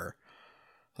remember.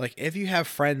 Like if you have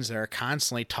friends that are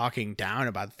constantly talking down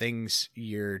about things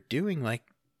you're doing, like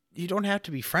you don't have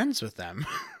to be friends with them.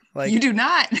 Like you do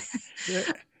not. Yeah.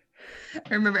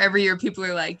 I remember every year people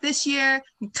are like, this year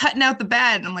I'm cutting out the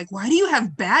bad. And I'm like, why do you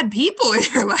have bad people in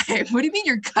your life? What do you mean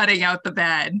you're cutting out the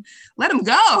bad? Let them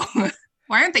go.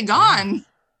 Why aren't they gone?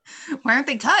 Why aren't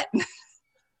they cut?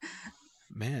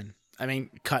 Man, I mean,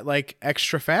 cut like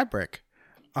extra fabric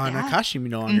on a costume you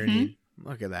no longer need.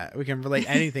 Look at that. We can relate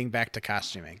anything back to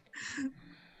costuming.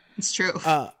 It's true.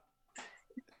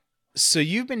 So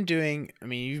you've been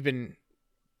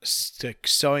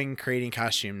sewing, creating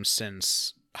costumes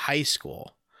since high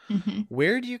school.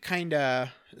 Where do you kind of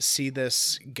see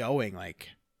this going? Like,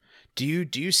 do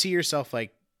you see yourself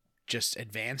like just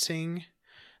advancing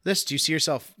this? Do you see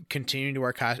yourself continuing to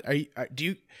wear do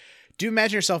you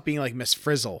imagine yourself being like Miss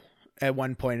Frizzle at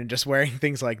one point and just wearing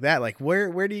things like that? Like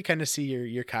where do you kind of see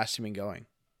your costuming going?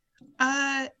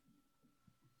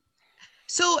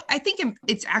 So I think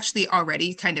it's actually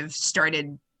already kind of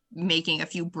started making a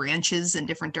few branches in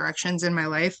different directions in my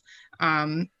life.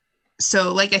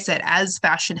 So like I said, as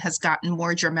fashion has gotten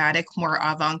more dramatic, more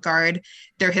avant-garde,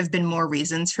 there have been more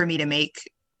reasons for me to make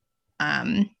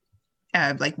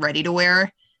like ready to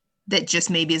wear that just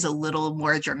maybe is a little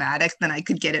more dramatic than I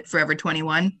could get at Forever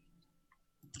 21.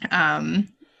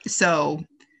 So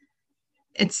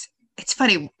it's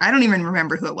funny. I don't even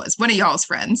remember who it was. One of y'all's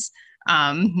friends,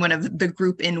 one of the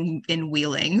group in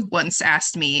Wheeling once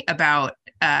asked me about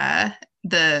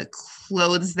the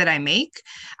clothes that I make.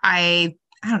 I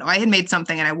don't know, I had made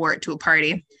something and I wore it to a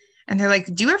party and they're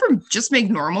like, do you ever just make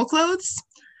normal clothes?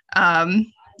 And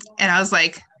I was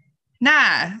like,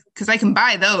 nah, because I can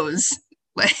buy those.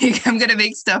 Like I'm going to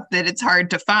make stuff that it's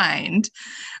hard to find,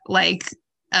 like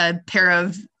a pair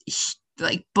of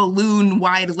like balloon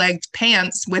wide-legged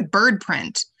pants with bird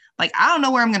print. Like, I don't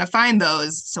know where I'm going to find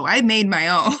those. So I made my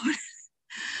own.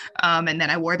 And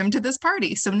then I wore them to this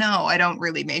party. So no, I don't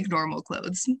really make normal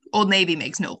clothes. Old Navy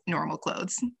makes no normal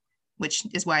clothes, which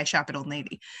is why I shop at Old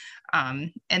Navy.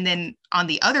 And then on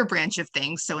the other branch of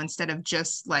things, so instead of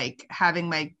just like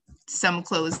having some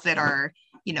clothes that are,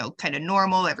 you know, kind of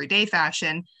normal everyday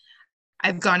fashion,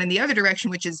 I've gone in the other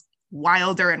direction, which is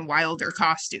wilder and wilder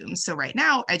costumes. So right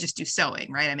now I just do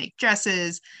sewing, right? I make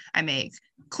dresses, I make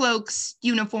cloaks,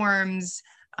 uniforms,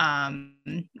 I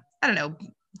don't know,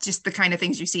 just the kind of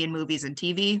things you see in movies and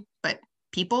TV, but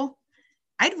people.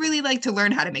 I'd really like to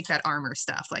learn how to make that armor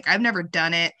stuff. Like I've never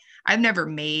done it. I've never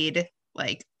made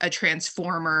like a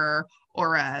Transformer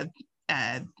or a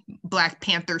Black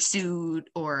Panther suit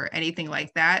or anything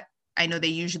like that. I know they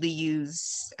usually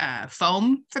use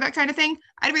foam for that kind of thing.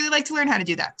 I'd really like to learn how to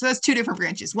do that. So that's two different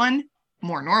branches. One,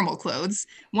 more normal clothes.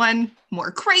 One,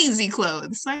 more crazy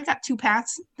clothes. So I got two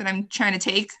paths that I'm trying to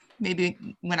take. Maybe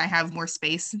when I have more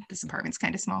space. This apartment's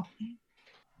kind of small.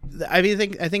 I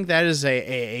mean, I think that is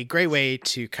a great way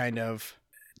to kind of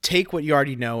take what you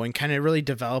already know and kind of really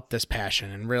develop this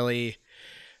passion and really,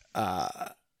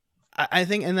 I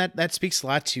think, and that speaks a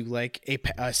lot to like a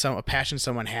passion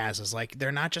someone has is like,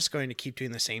 they're not just going to keep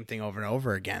doing the same thing over and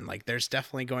over again. Like there's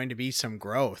definitely going to be some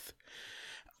growth.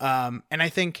 And I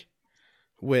think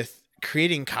with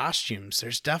creating costumes,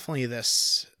 there's definitely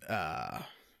this,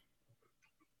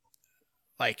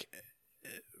 like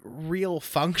real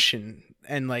function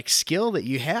and like skill that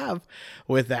you have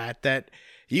with that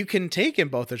you can take in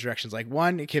both those directions. Like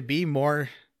one, it could be more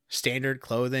standard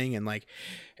clothing and like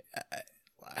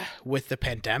with the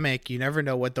pandemic, you never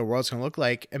know what the world's going to look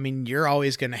like. I mean, you're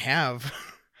always going to have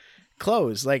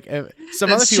clothes. Like some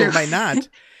That's other people true. might not.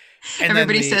 And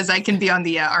Everybody says I can be on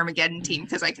the Armageddon team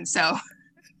because I can sew.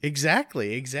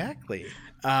 Exactly.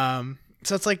 So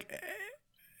it's like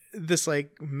this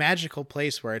like magical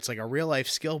place where it's like a real life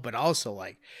skill, but also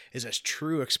like is a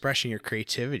true expression of your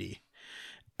creativity.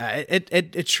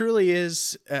 It truly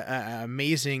is an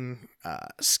amazing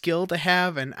skill to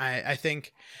have. And I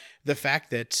think the fact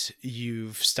that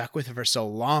you've stuck with it for so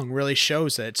long really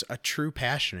shows that it's a true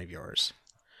passion of yours.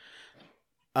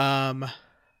 As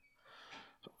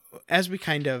we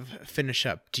kind of finish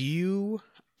up, do you,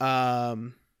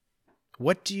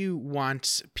 what do you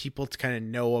want people to kind of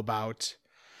know about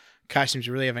costumes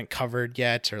you really haven't covered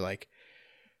yet, or like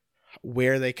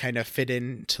where they kind of fit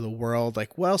into the world?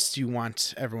 Like what else do you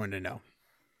want everyone to know?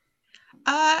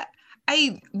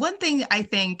 One thing I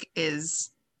think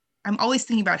is I'm always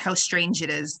thinking about how strange it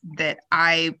is that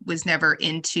I was never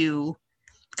into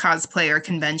cosplay or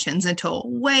conventions until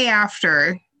way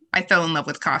after I fell in love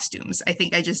with costumes. I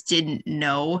think I just didn't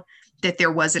know that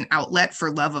there was an outlet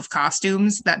for love of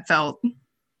costumes that felt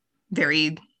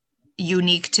very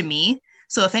unique to me.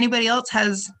 So if anybody else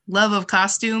has love of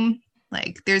costume,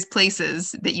 like there's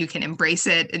places that you can embrace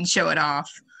it and show it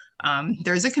off.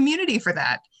 There's a community for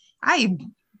that. I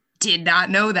did not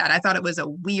know that. I thought it was a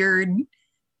weird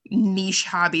niche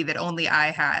hobby that only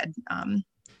I had.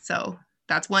 So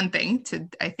that's one thing to,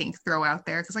 I think, throw out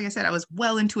there. Because like I said, I was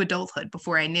well into adulthood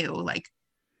before I knew like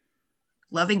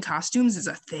loving costumes is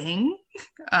a thing.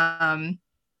 And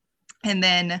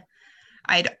then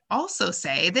I'd also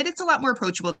say that it's a lot more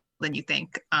approachable than you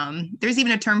think. There's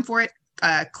even a term for it,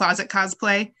 closet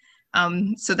cosplay.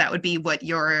 So that would be what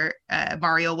your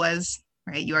Mario was,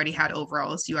 right? You already had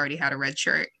overalls. You already had a red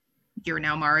shirt. You're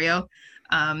now Mario.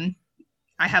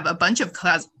 I have a bunch of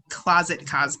closet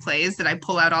cosplays that I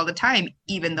pull out all the time,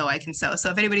 even though I can sew. So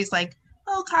if anybody's like,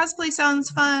 oh, cosplay sounds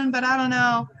fun, but I don't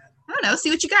know, see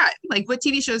what you got. Like, what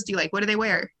TV shows do you like? What do they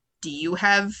wear? Do you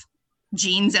have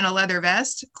jeans and a leather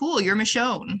vest? Cool, you're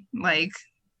Michonne. Like,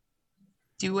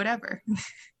 do whatever.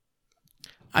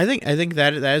 I think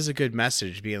that is a good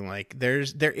message, being like there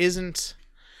isn't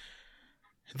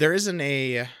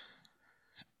a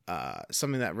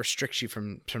something that restricts you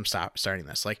from starting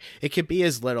this. Like it could be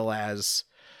as little as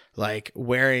like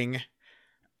wearing,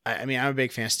 I mean, I'm a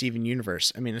big fan of Steven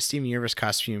Universe. I mean, a Steven Universe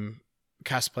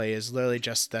cosplay is literally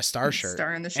just the star shirt,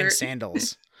 in the shirt and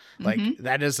sandals. Like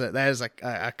that is like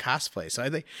a cosplay. So I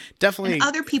think definitely and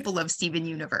other people love Steven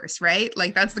Universe, right?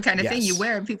 Like that's the kind of thing you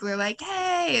wear and people are like,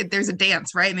 hey, there's a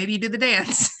dance, right? Maybe you do the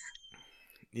dance.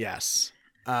 Yes.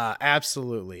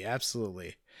 Absolutely.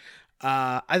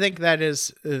 I think that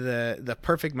is the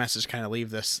perfect message to kind of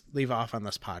leave off on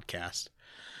this podcast.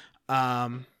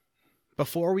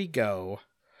 Before we go,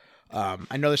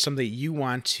 I know there's something you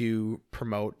want to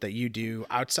promote that you do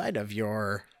outside of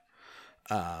your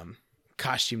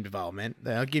costume development.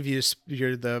 I'll give you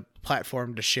the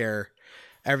platform to share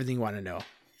everything you want to know.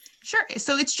 Sure.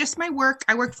 So it's just my work.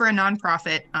 I work for a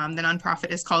nonprofit. The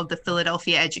nonprofit is called the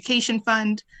Philadelphia Education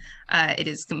Fund. It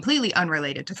is completely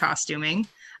unrelated to costuming,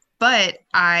 but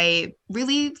I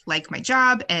really like my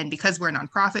job. And because we're a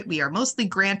nonprofit, we are mostly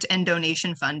grant and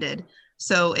donation funded.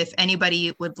 So if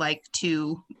anybody would like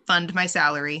to fund my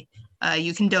salary,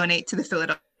 you can donate to the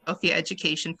Philadelphia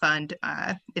Education Fund.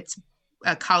 It's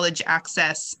a college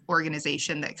access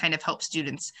organization that kind of helps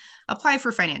students apply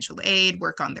for financial aid,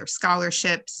 work on their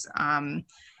scholarships,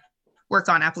 work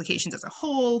on applications as a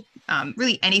whole,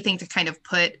 really anything to kind of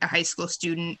put a high school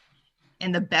student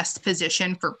in the best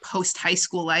position for post-high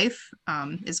school life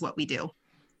is what we do.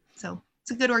 So it's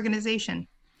a good organization.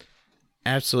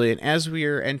 Absolutely. And as we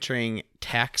are entering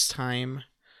tax time,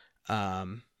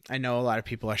 I know a lot of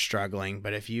people are struggling,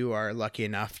 but if you are lucky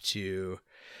enough to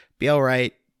be all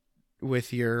right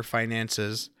with your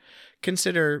finances,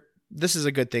 consider this is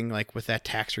a good thing. Like with that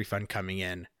tax refund coming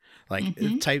in, like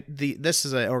this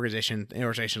is an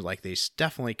organizations like these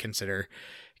definitely consider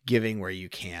giving where you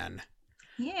can.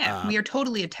 Yeah, we are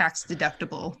totally a tax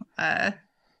deductible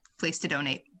place to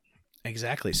donate.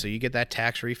 Exactly. So you get that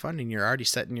tax refund and you're already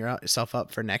setting yourself up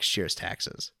for next year's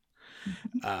taxes.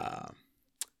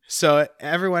 So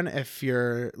everyone, if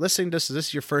you're listening to this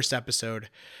is your first episode,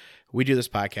 we do this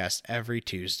podcast every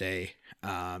Tuesday.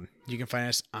 You can find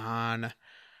us on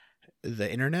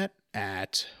the internet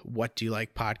at What Do You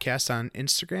Like Podcast on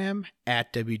Instagram,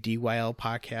 at WDYL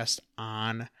Podcast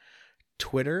on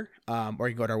Twitter, or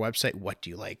you can go to our website,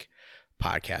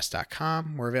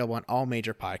 whatdoyoulikepodcast.com. We're available on all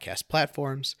major podcast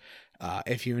platforms.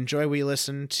 If you enjoy what you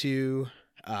listen to,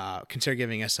 consider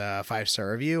giving us a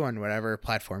 5-star review on whatever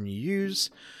platform you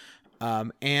use,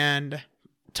 and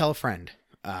tell a friend.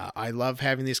 I love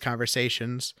having these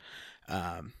conversations.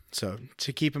 So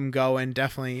to keep them going,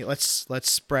 definitely let's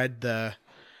spread the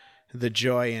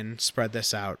joy and spread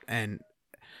this out. And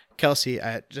Kelsey,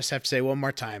 I just have to say one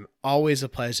more time, always a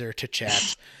pleasure to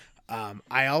chat.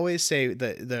 I always say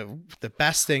the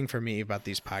best thing for me about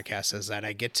these podcasts is that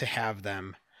I get to have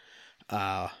them.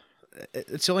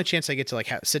 It's the only chance I get to like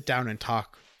sit down and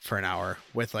talk for an hour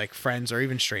with like friends or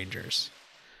even strangers.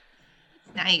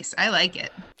 Nice. I like it.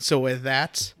 So with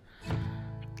that,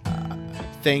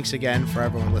 thanks again for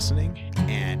everyone listening,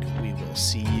 and we will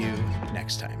see you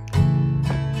next time.